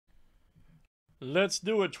Let's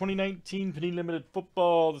do it. 2019 Panini Limited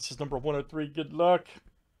Football. This is number 103. Good luck.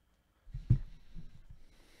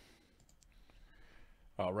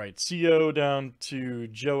 All right, CO down to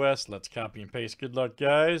Joe S. Let's copy and paste. Good luck,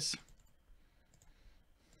 guys.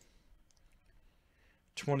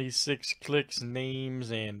 26 clicks,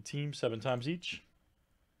 names, and teams 7 times each.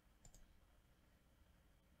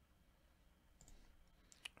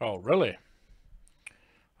 Oh, really?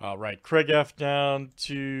 All right, Craig F. down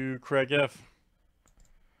to Craig F.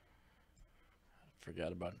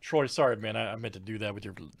 Forgot about it. Troy, sorry, man. I meant to do that with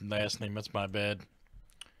your last name. That's my bad.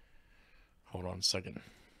 Hold on a second.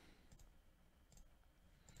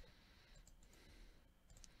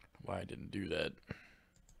 Why I didn't do that.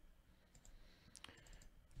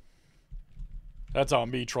 That's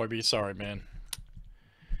on me, Troy B. Sorry, man.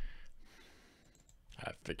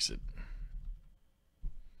 I fix it.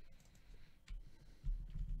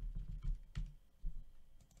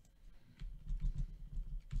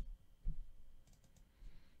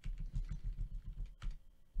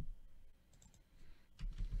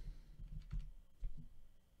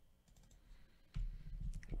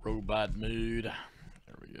 Robot mood.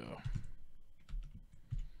 There we go.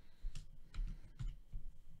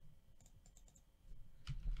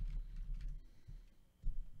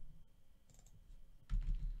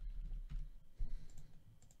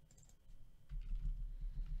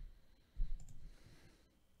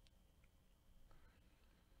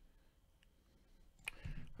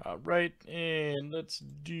 All right, and let's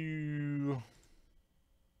do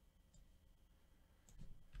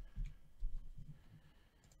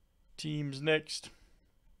teams next.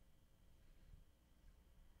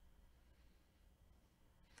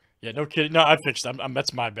 Yeah, no kidding. No, I fixed it.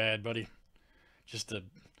 That's my bad, buddy.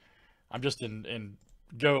 I'm just in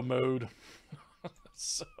go mode.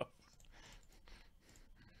 So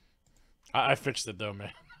I fixed it though,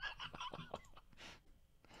 man.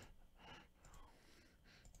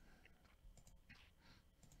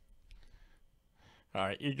 All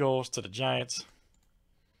right, Eagles to the Giants.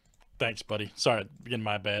 Thanks, buddy. Sorry, again,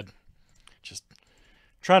 my bad. Just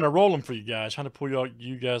trying to roll them for you guys. Trying to pull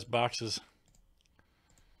you guys boxes.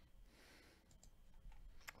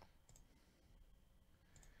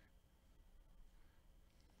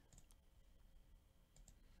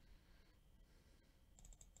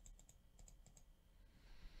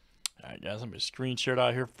 All right, guys, let me screen share it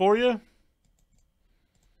out here for you.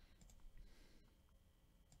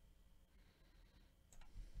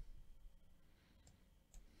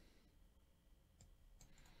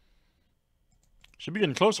 Should be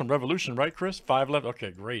getting close on Revolution, right, Chris? 5 left.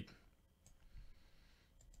 Okay, great.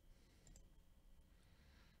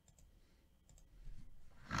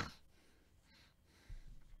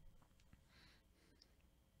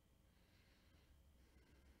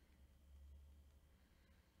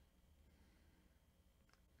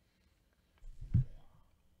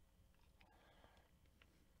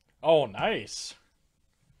 Oh, nice.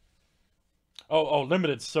 Oh,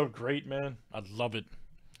 limited's so great, man. I love it.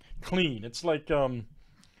 Clean. It's like I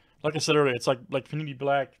said earlier, it's like Panini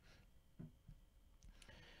Black.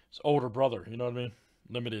 It's older brother, you know what I mean?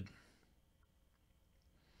 Limited.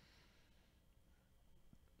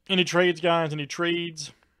 Any trades, guys? Any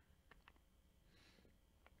trades?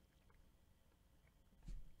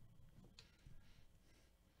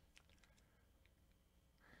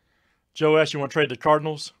 Joe S., you want to trade the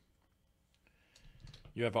Cardinals?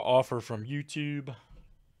 You have an offer from YouTube.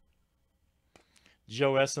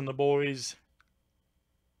 Joe S. and the boys.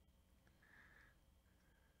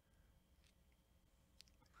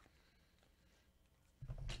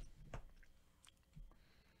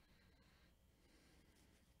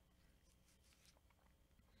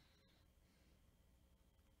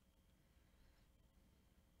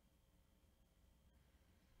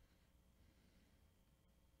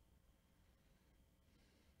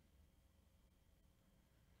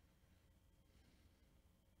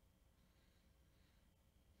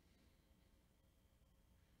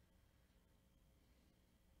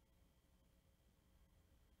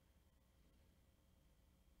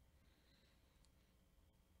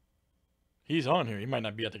 He's on here. He might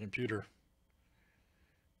not be at the computer.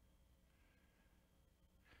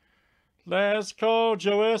 Last call,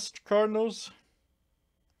 Joe S., Cardinals.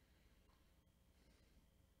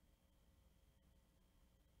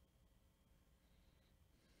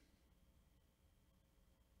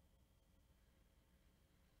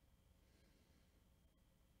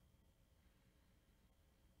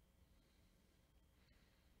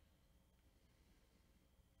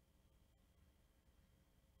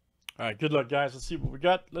 All right, good luck, guys. Let's see what we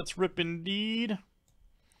got. Let's rip indeed.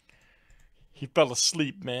 He fell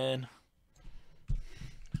asleep, man.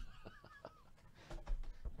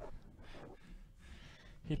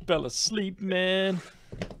 He fell asleep, man.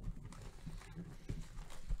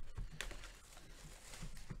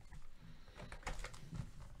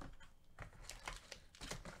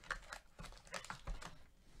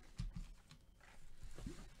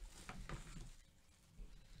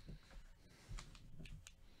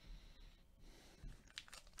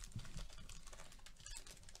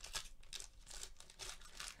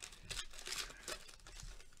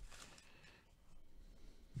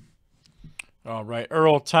 All right,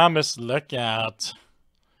 Earl Thomas, look out.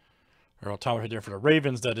 Earl Thomas right there for the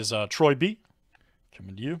Ravens. That is Troy B.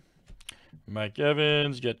 Coming to you. Mike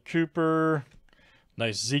Evans, you got Cooper.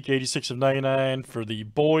 Nice Zeke, 86 of 99 for the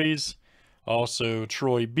boys. Also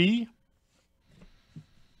Troy B.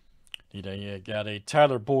 Got a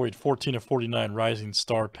Tyler Boyd, 14 of 49 Rising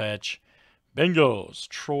Star patch. Bengals,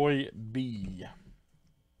 Troy B.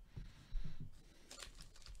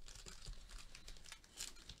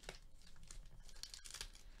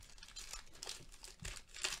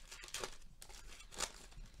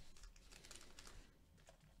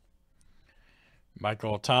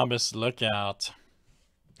 Michael Thomas, look out.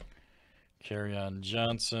 Kerryon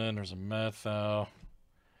Johnson, there's a Mathau.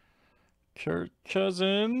 Kirk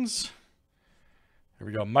Cousins. Here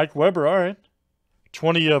we go. Mike Weber, all right.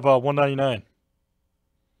 20 of 199.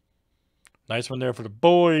 Nice one there for the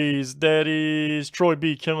boys. That is Troy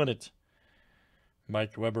B killing it.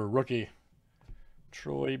 Mike Weber, rookie.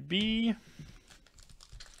 Troy B.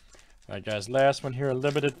 All right, guys, last one here,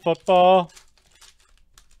 limited football.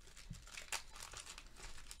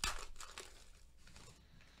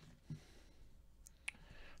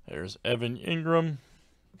 There's Evan Ingram.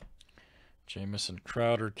 Jamison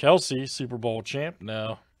Crowder. Kelsey, Super Bowl champ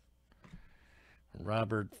now.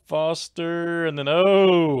 Robert Foster. And then,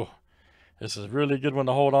 oh, this is a really good one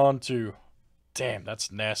to hold on to. Damn,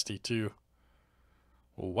 that's nasty, too.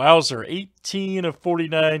 Wowzer, 18 of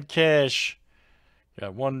 49 cash.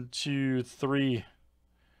 Got 1, 2, 3,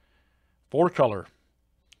 4 color.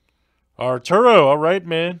 Arturo, all right,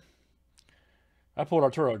 man. I pulled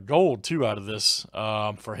Arturo gold, too, out of this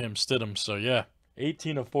for him, Stidham. So, yeah,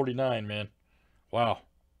 18 of 49, man. Wow.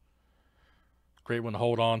 Great one to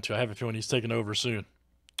hold on to. I have a feeling he's taking over soon.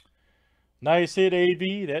 Nice hit,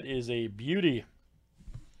 AV. That is a beauty.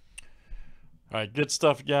 All right, good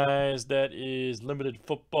stuff, guys. That is limited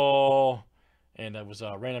football. And that was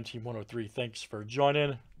Random Team 103. Thanks for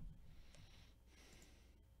joining.